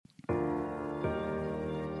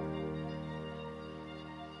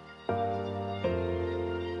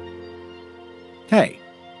Hey,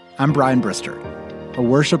 I'm Brian Brister, a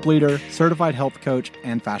worship leader, certified health coach,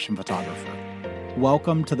 and fashion photographer.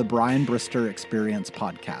 Welcome to the Brian Brister Experience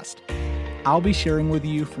podcast. I'll be sharing with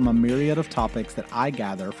you from a myriad of topics that I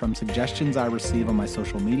gather from suggestions I receive on my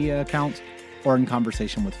social media accounts or in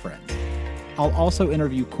conversation with friends. I'll also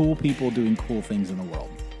interview cool people doing cool things in the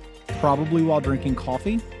world. Probably while drinking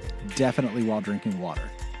coffee, definitely while drinking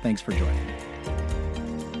water. Thanks for joining me.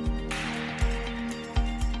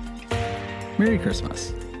 Merry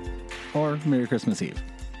Christmas. Or Merry Christmas Eve.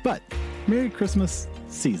 But Merry Christmas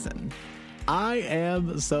season. I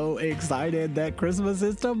am so excited that Christmas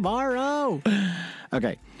is tomorrow.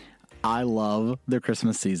 Okay, I love the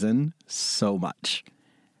Christmas season so much.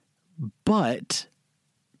 But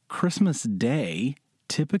Christmas Day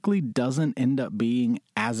typically doesn't end up being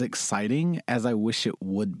as exciting as I wish it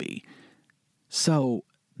would be. So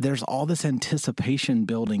there's all this anticipation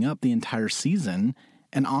building up the entire season.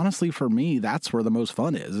 And honestly, for me, that's where the most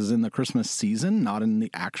fun is in the Christmas season, not in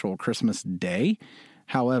the actual Christmas day.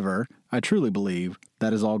 However, I truly believe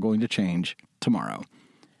that is all going to change tomorrow.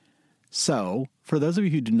 So, for those of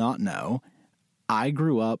you who do not know, I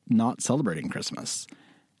grew up not celebrating Christmas.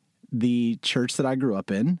 The church that I grew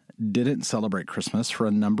up in didn't celebrate Christmas for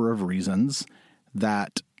a number of reasons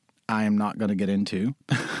that I am not going to get into.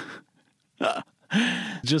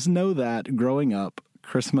 Just know that growing up,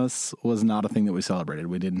 Christmas was not a thing that we celebrated.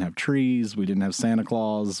 We didn't have trees. We didn't have Santa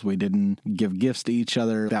Claus. We didn't give gifts to each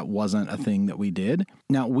other. That wasn't a thing that we did.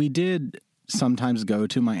 Now, we did sometimes go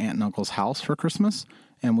to my aunt and uncle's house for Christmas,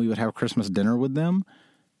 and we would have Christmas dinner with them.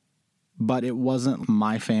 But it wasn't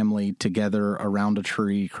my family together around a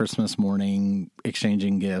tree, Christmas morning,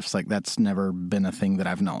 exchanging gifts. Like, that's never been a thing that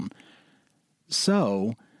I've known.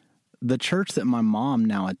 So, the church that my mom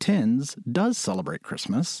now attends does celebrate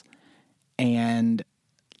Christmas. And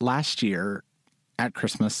last year at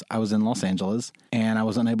Christmas, I was in Los Angeles and I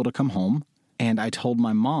was unable to come home. And I told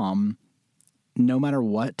my mom, no matter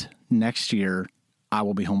what, next year, I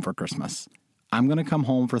will be home for Christmas. I'm going to come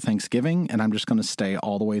home for Thanksgiving and I'm just going to stay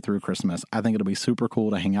all the way through Christmas. I think it'll be super cool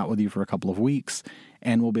to hang out with you for a couple of weeks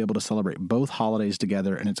and we'll be able to celebrate both holidays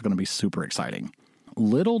together and it's going to be super exciting.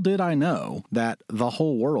 Little did I know that the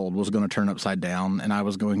whole world was going to turn upside down and I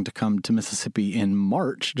was going to come to Mississippi in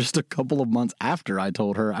March, just a couple of months after I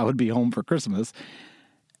told her I would be home for Christmas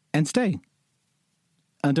and stay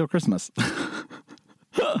until Christmas.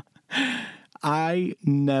 I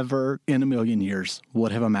never in a million years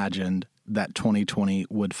would have imagined that 2020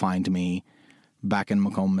 would find me back in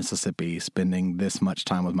Macomb, Mississippi, spending this much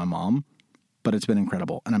time with my mom, but it's been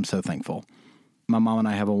incredible and I'm so thankful. My mom and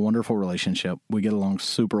I have a wonderful relationship. We get along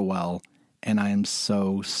super well, and I am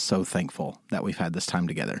so, so thankful that we've had this time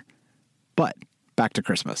together. But back to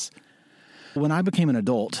Christmas. When I became an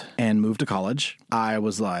adult and moved to college, I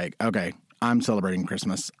was like, okay, I'm celebrating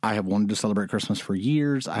Christmas. I have wanted to celebrate Christmas for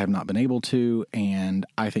years. I have not been able to, and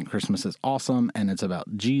I think Christmas is awesome, and it's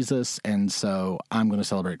about Jesus, and so I'm going to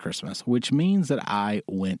celebrate Christmas, which means that I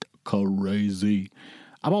went crazy.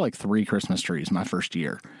 I bought like 3 Christmas trees my first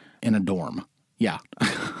year in a dorm. Yeah.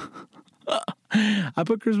 I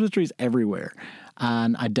put Christmas trees everywhere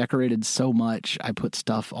and I decorated so much. I put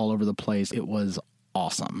stuff all over the place. It was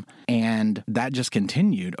awesome. And that just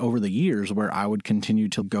continued over the years where I would continue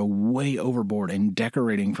to go way overboard in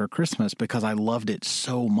decorating for Christmas because I loved it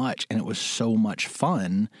so much and it was so much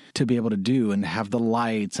fun to be able to do and have the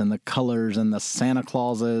lights and the colors and the Santa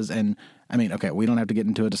Clauses. And I mean, okay, we don't have to get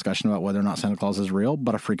into a discussion about whether or not Santa Claus is real,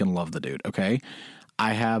 but I freaking love the dude, okay?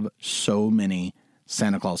 I have so many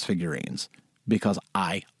Santa Claus figurines because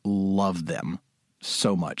I love them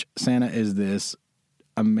so much. Santa is this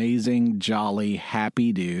amazing, jolly,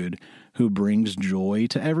 happy dude who brings joy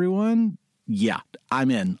to everyone. Yeah, I'm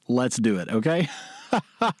in. Let's do it, okay?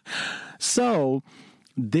 So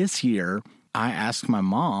this year, I asked my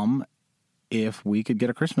mom if we could get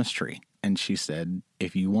a Christmas tree. And she said,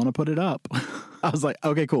 if you want to put it up. I was like,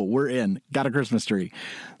 okay, cool. We're in. Got a Christmas tree.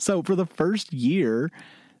 So for the first year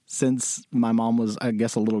since my mom was, I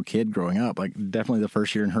guess, a little kid growing up, like definitely the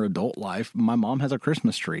first year in her adult life, my mom has a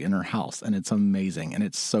Christmas tree in her house and it's amazing and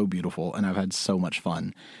it's so beautiful and I've had so much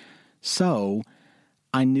fun. So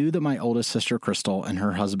I knew that my oldest sister, Crystal, and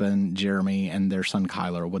her husband, Jeremy, and their son,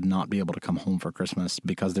 Kyler, would not be able to come home for Christmas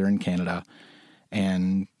because they're in Canada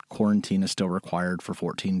and quarantine is still required for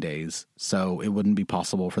 14 days. So it wouldn't be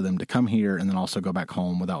possible for them to come here and then also go back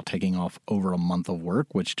home without taking off over a month of work,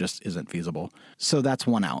 which just isn't feasible. So that's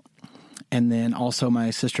one out. And then also my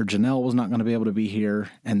sister Janelle was not going to be able to be here.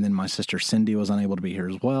 And then my sister Cindy was unable to be here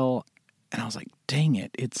as well. And I was like, dang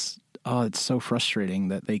it. It's so frustrating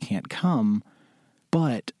that they can't come.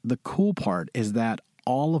 But the cool part is that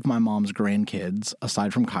all of my mom's grandkids,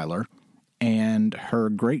 aside from Kyler, and her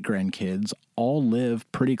great-grandkids all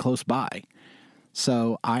live pretty close by.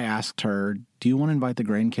 So I asked her, do you want to invite the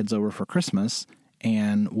grandkids over for Christmas?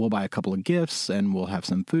 And we'll buy a couple of gifts and we'll have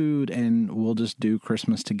some food and we'll just do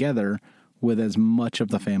Christmas together with as much of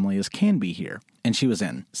the family as can be here. And she was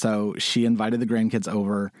in. So she invited the grandkids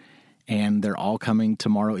over and they're all coming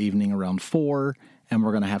tomorrow evening around 4, and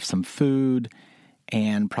we're going to have some food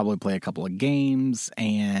and probably play a couple of games,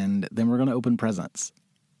 and then we're going to open presents.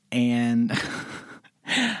 And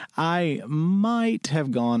I might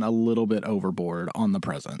have gone a little bit overboard on the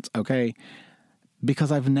presents, okay?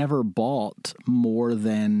 Because I've never bought more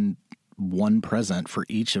than one present for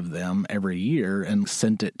each of them every year and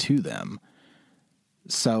sent it to them.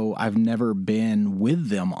 So I've never been with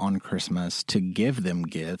them on Christmas to give them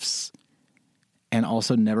gifts, and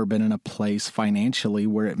also never been in a place financially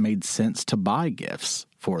where it made sense to buy gifts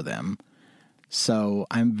for them. So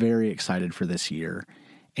I'm very excited for this year.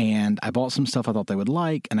 And I bought some stuff I thought they would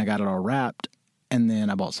like, and I got it all wrapped. And then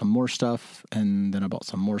I bought some more stuff, and then I bought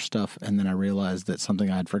some more stuff, and then I realized that something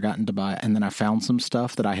I had forgotten to buy. And then I found some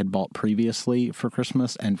stuff that I had bought previously for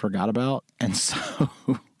Christmas and forgot about. And so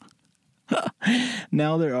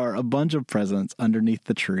now there are a bunch of presents underneath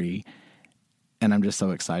the tree, and I'm just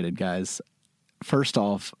so excited, guys. First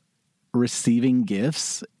off, receiving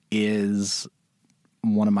gifts is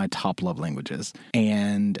one of my top love languages,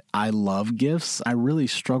 and I love gifts. I really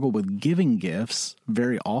struggle with giving gifts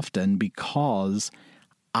very often because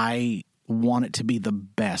I want it to be the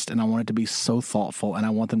best, and I want it to be so thoughtful, and I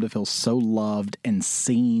want them to feel so loved and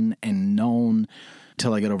seen and known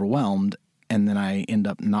till I get overwhelmed, and then I end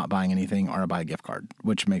up not buying anything, or I buy a gift card,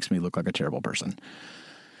 which makes me look like a terrible person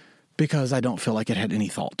because I don't feel like it had any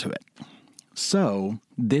thought to it. So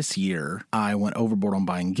this year I went overboard on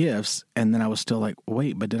buying gifts, and then I was still like,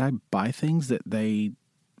 wait, but did I buy things that they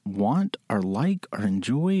want or like or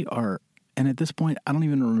enjoy? And at this point, I don't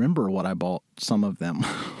even remember what I bought some of them.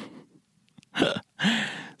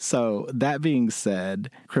 So that being said,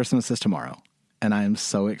 Christmas is tomorrow, and I am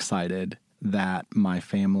so excited that my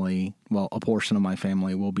family, well, a portion of my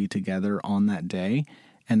family will be together on that day,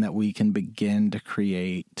 and that we can begin to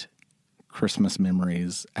create Christmas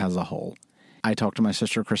memories as a whole. I talked to my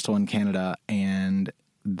sister Crystal in Canada, and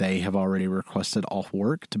they have already requested off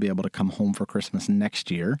work to be able to come home for Christmas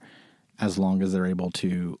next year, as long as they're able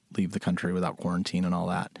to leave the country without quarantine and all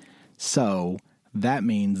that. So that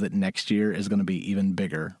means that next year is going to be even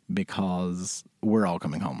bigger because we're all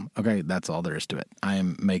coming home. Okay, that's all there is to it. I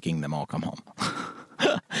am making them all come home.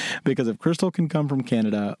 Because if Crystal can come from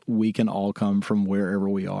Canada, we can all come from wherever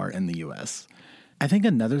we are in the U.S. I think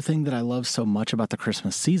another thing that I love so much about the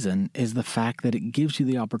Christmas season is the fact that it gives you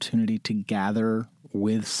the opportunity to gather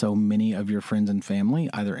with so many of your friends and family,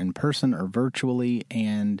 either in person or virtually,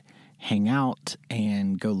 and hang out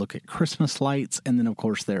and go look at Christmas lights. And then, of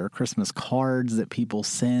course, there are Christmas cards that people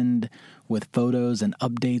send with photos and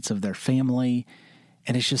updates of their family.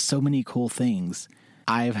 And it's just so many cool things.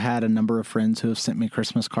 I've had a number of friends who have sent me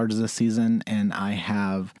Christmas cards this season, and I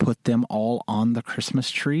have put them all on the Christmas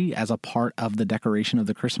tree as a part of the decoration of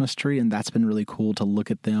the Christmas tree, and that's been really cool to look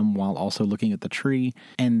at them while also looking at the tree,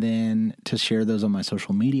 and then to share those on my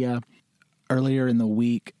social media. Earlier in the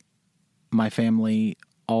week, my family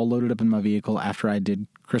all loaded up in my vehicle after I did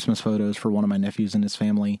Christmas photos for one of my nephews and his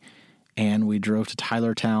family, and we drove to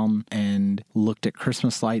Tylertown and looked at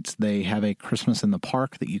Christmas lights. They have a Christmas in the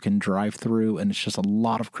Park that you can drive through, and it's just a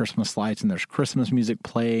lot of Christmas lights, and there's Christmas music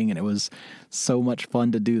playing, and it was so much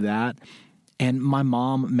fun to do that. And my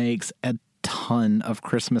mom makes a ton of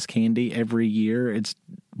Christmas candy every year. It's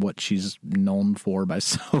what she's known for by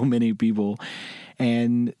so many people,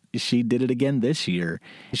 and she did it again this year.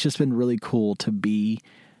 It's just been really cool to be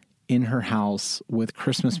in her house with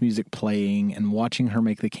Christmas music playing and watching her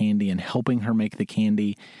make the candy and helping her make the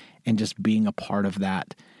candy and just being a part of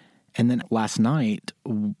that. And then last night,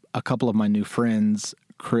 a couple of my new friends,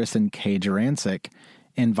 Chris and Kay Jurancic,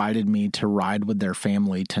 invited me to ride with their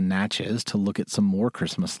family to Natchez to look at some more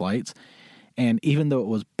Christmas lights. And even though it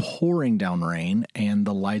was pouring down rain and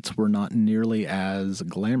the lights were not nearly as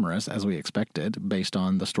glamorous as we expected based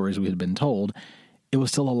on the stories we had been told, it was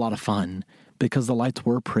still a lot of fun because the lights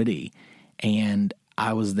were pretty, and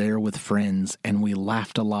I was there with friends, and we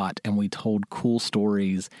laughed a lot, and we told cool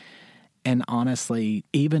stories. And honestly,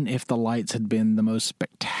 even if the lights had been the most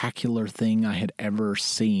spectacular thing I had ever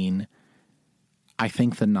seen, I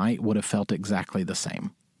think the night would have felt exactly the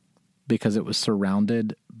same because it was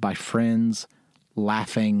surrounded by friends,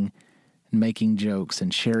 laughing, making jokes,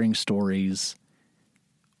 and sharing stories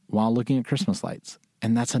while looking at Christmas lights.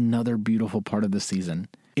 And that's another beautiful part of the season.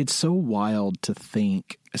 It's so wild to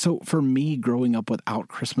think. So for me, growing up without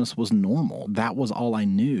Christmas was normal. That was all I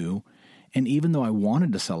knew. And even though I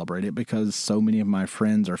wanted to celebrate it because so many of my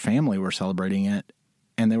friends or family were celebrating it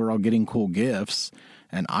and they were all getting cool gifts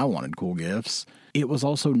and I wanted cool gifts, it was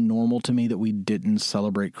also normal to me that we didn't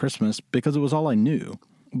celebrate Christmas because it was all I knew.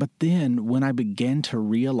 But then when I began to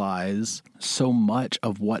realize so much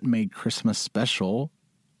of what made Christmas special,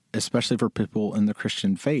 especially for people in the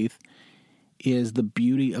Christian faith, is the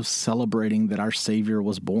beauty of celebrating that our Savior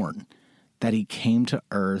was born, that he came to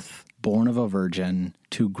earth, born of a virgin,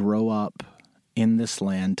 to grow up in this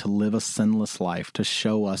land, to live a sinless life, to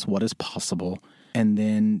show us what is possible, and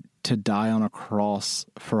then to die on a cross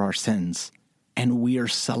for our sins. And we are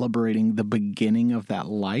celebrating the beginning of that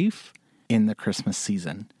life in the Christmas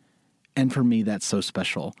season. And for me, that's so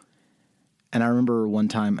special. And I remember one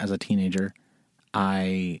time as a teenager,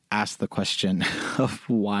 I asked the question of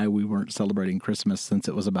why we weren't celebrating Christmas since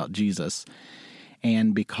it was about Jesus.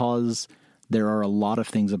 And because there are a lot of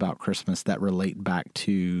things about Christmas that relate back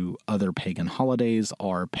to other pagan holidays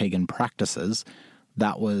or pagan practices,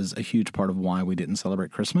 that was a huge part of why we didn't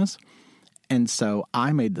celebrate Christmas. And so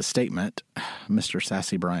I made the statement, Mr.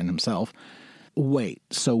 Sassy Brian himself, wait,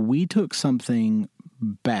 so we took something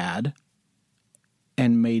bad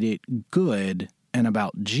and made it good and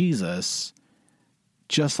about Jesus,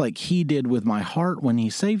 just like he did with my heart when he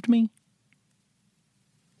saved me?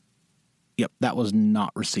 Yep, that was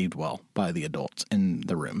not received well by the adults in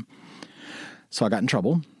the room. So I got in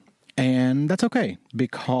trouble, and that's okay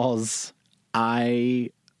because I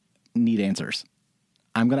need answers.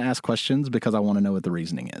 I'm going to ask questions because I want to know what the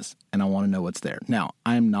reasoning is, and I want to know what's there. Now,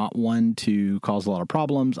 I'm not one to cause a lot of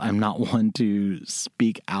problems. I'm not one to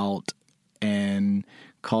speak out and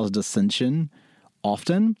cause dissension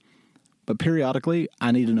often, but periodically,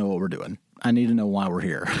 I need to know what we're doing. I need to know why we're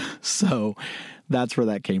here. So that's where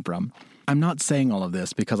that came from. I'm not saying all of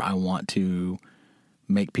this because I want to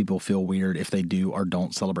make people feel weird if they do or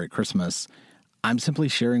don't celebrate Christmas. I'm simply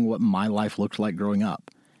sharing what my life looked like growing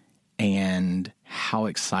up and how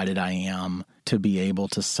excited I am to be able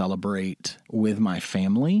to celebrate with my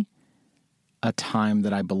family a time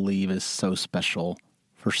that I believe is so special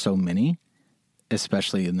for so many,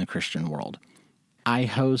 especially in the Christian world. I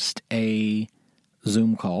host a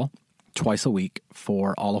Zoom call twice a week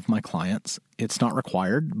for all of my clients. It's not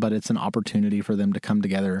required, but it's an opportunity for them to come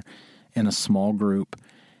together in a small group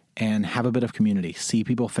and have a bit of community, see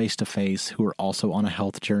people face to face who are also on a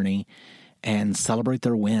health journey, and celebrate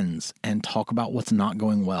their wins and talk about what's not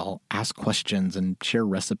going well, ask questions and share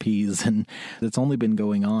recipes. And it's only been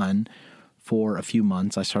going on for a few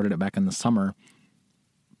months. I started it back in the summer,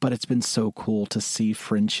 but it's been so cool to see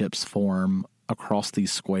friendships form across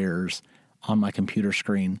these squares on my computer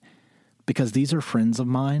screen, because these are friends of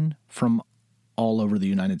mine from all over the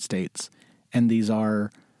United States. And these are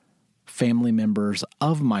family members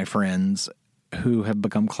of my friends who have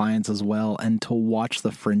become clients as well. And to watch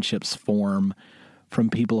the friendships form from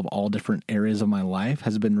people of all different areas of my life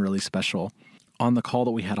has been really special. On the call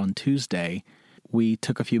that we had on Tuesday, we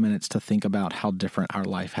took a few minutes to think about how different our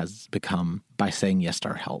life has become by saying yes to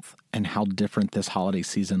our health, and how different this holiday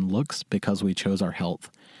season looks because we chose our health.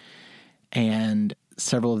 And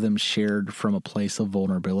several of them shared from a place of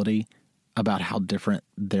vulnerability about how different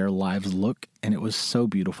their lives look. And it was so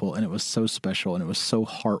beautiful, and it was so special, and it was so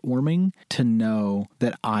heartwarming to know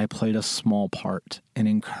that I played a small part in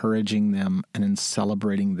encouraging them and in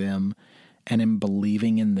celebrating them and in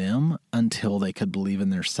believing in them until they could believe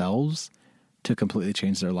in themselves to completely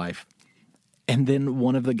change their life. And then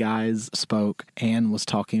one of the guys spoke and was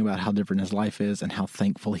talking about how different his life is and how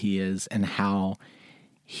thankful he is, and how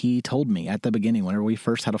he told me at the beginning, whenever we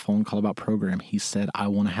first had a phone call about program, he said, I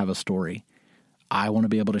want to have a story. I want to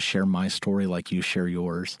be able to share my story like you share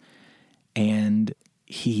yours. And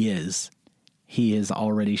he is. He has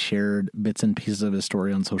already shared bits and pieces of his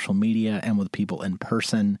story on social media and with people in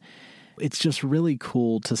person. It's just really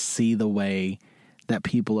cool to see the way that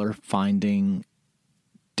people are finding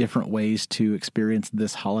different ways to experience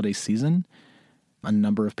this holiday season. A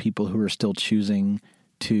number of people who are still choosing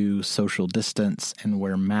to social distance and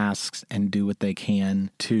wear masks and do what they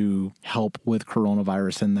can to help with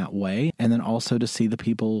coronavirus in that way. And then also to see the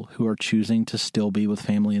people who are choosing to still be with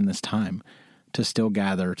family in this time, to still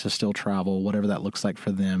gather, to still travel, whatever that looks like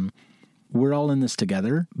for them. We're all in this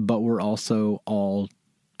together, but we're also all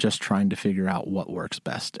just trying to figure out what works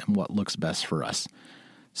best and what looks best for us.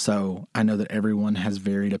 So I know that everyone has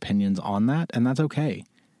varied opinions on that, and that's okay,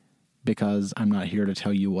 because I'm not here to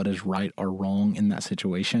tell you what is right or wrong in that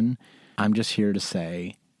situation. I'm just here to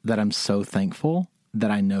say that I'm so thankful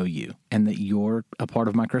that I know you and that you're a part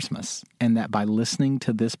of my Christmas, and that by listening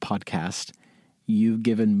to this podcast, you've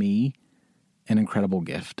given me an incredible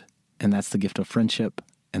gift. And that's the gift of friendship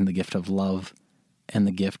and the gift of love and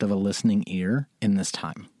the gift of a listening ear in this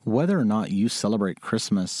time. Whether or not you celebrate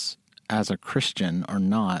Christmas as a Christian or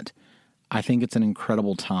not, I think it's an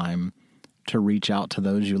incredible time to reach out to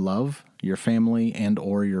those you love, your family and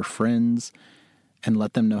or your friends, and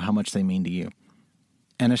let them know how much they mean to you.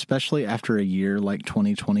 And especially after a year like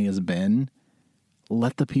 2020 has been,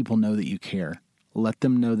 let the people know that you care. Let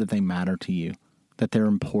them know that they matter to you, that they're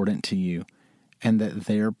important to you, and that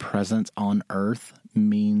their presence on earth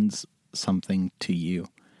means something to you,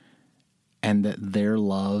 and that their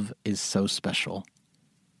love is so special.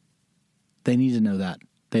 They need to know that.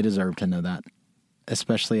 They deserve to know that,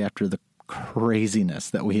 especially after the craziness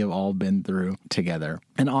that we have all been through together.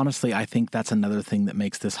 And honestly, I think that's another thing that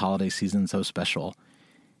makes this holiday season so special,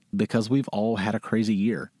 because we've all had a crazy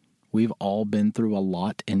year. We've all been through a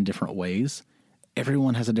lot in different ways.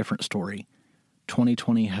 Everyone has a different story.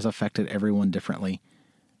 2020 has affected everyone differently.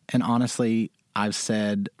 And honestly, I've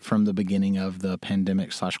said from the beginning of the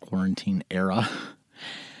pandemic/quarantine era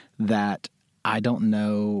that I don't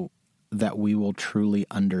know that we will truly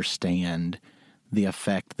understand the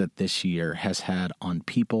effect that this year has had on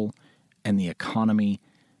people and the economy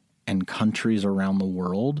and countries around the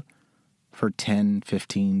world for 10,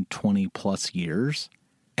 15, 20 plus years.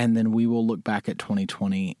 And then we will look back at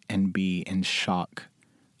 2020 and be in shock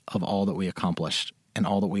of all that we accomplished and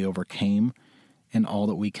all that we overcame and all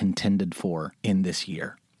that we contended for in this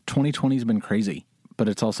year. 2020 has been crazy, but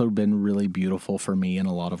it's also been really beautiful for me in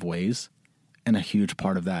a lot of ways. And a huge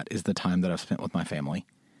part of that is the time that I've spent with my family,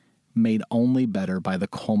 made only better by the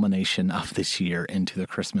culmination of this year into the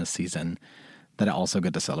Christmas season that I also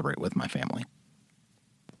get to celebrate with my family.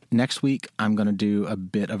 Next week, I'm going to do a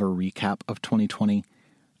bit of a recap of 2020.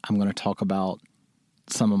 I'm going to talk about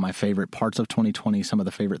some of my favorite parts of 2020, some of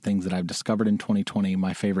the favorite things that I've discovered in 2020,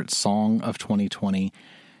 my favorite song of 2020.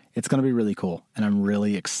 It's going to be really cool, and I'm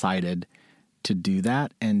really excited to do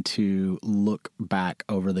that and to look back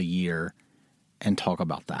over the year and talk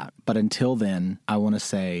about that. But until then, I want to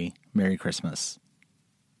say Merry Christmas.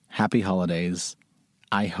 Happy holidays.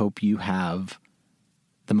 I hope you have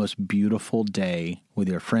the most beautiful day with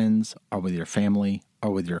your friends or with your family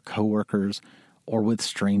or with your coworkers or with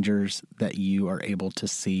strangers that you are able to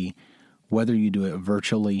see, whether you do it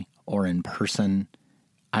virtually or in person.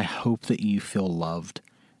 I hope that you feel loved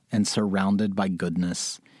and surrounded by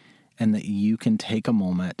goodness, and that you can take a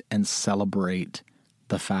moment and celebrate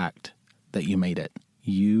the fact that you made it.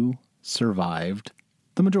 You survived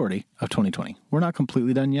the majority of 2020. We're not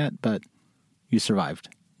completely done yet, but you survived.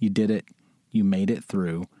 You did it. You made it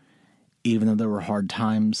through. Even though there were hard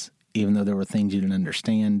times, even though there were things you didn't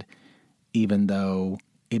understand, even though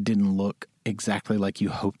it didn't look exactly like you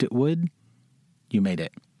hoped it would, you made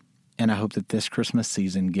it. And I hope that this Christmas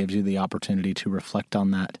season gives you the opportunity to reflect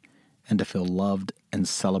on that and to feel loved and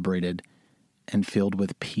celebrated and filled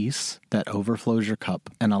with peace that overflows your cup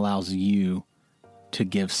and allows you to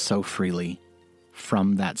give so freely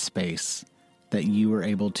from that space that you are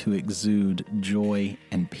able to exude joy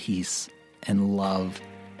and peace and love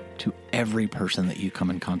to every person that you come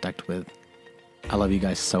in contact with. I love you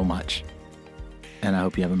guys so much, and I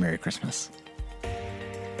hope you have a Merry Christmas.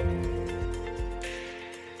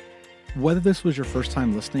 Whether this was your first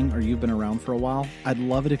time listening or you've been around for a while, I'd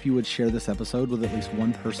love it if you would share this episode with at least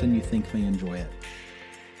one person you think may enjoy it.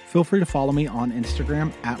 Feel free to follow me on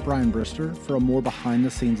Instagram at Brian Brister for a more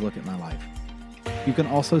behind-the-scenes look at my life. You can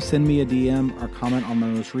also send me a DM or comment on my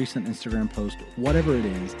most recent Instagram post, whatever it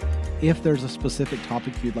is, if there's a specific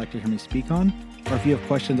topic you'd like to hear me speak on, or if you have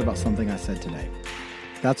questions about something I said today.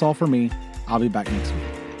 That's all for me. I'll be back next week.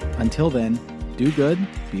 Until then, do good,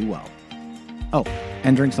 be well. Oh,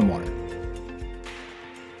 and drink some water.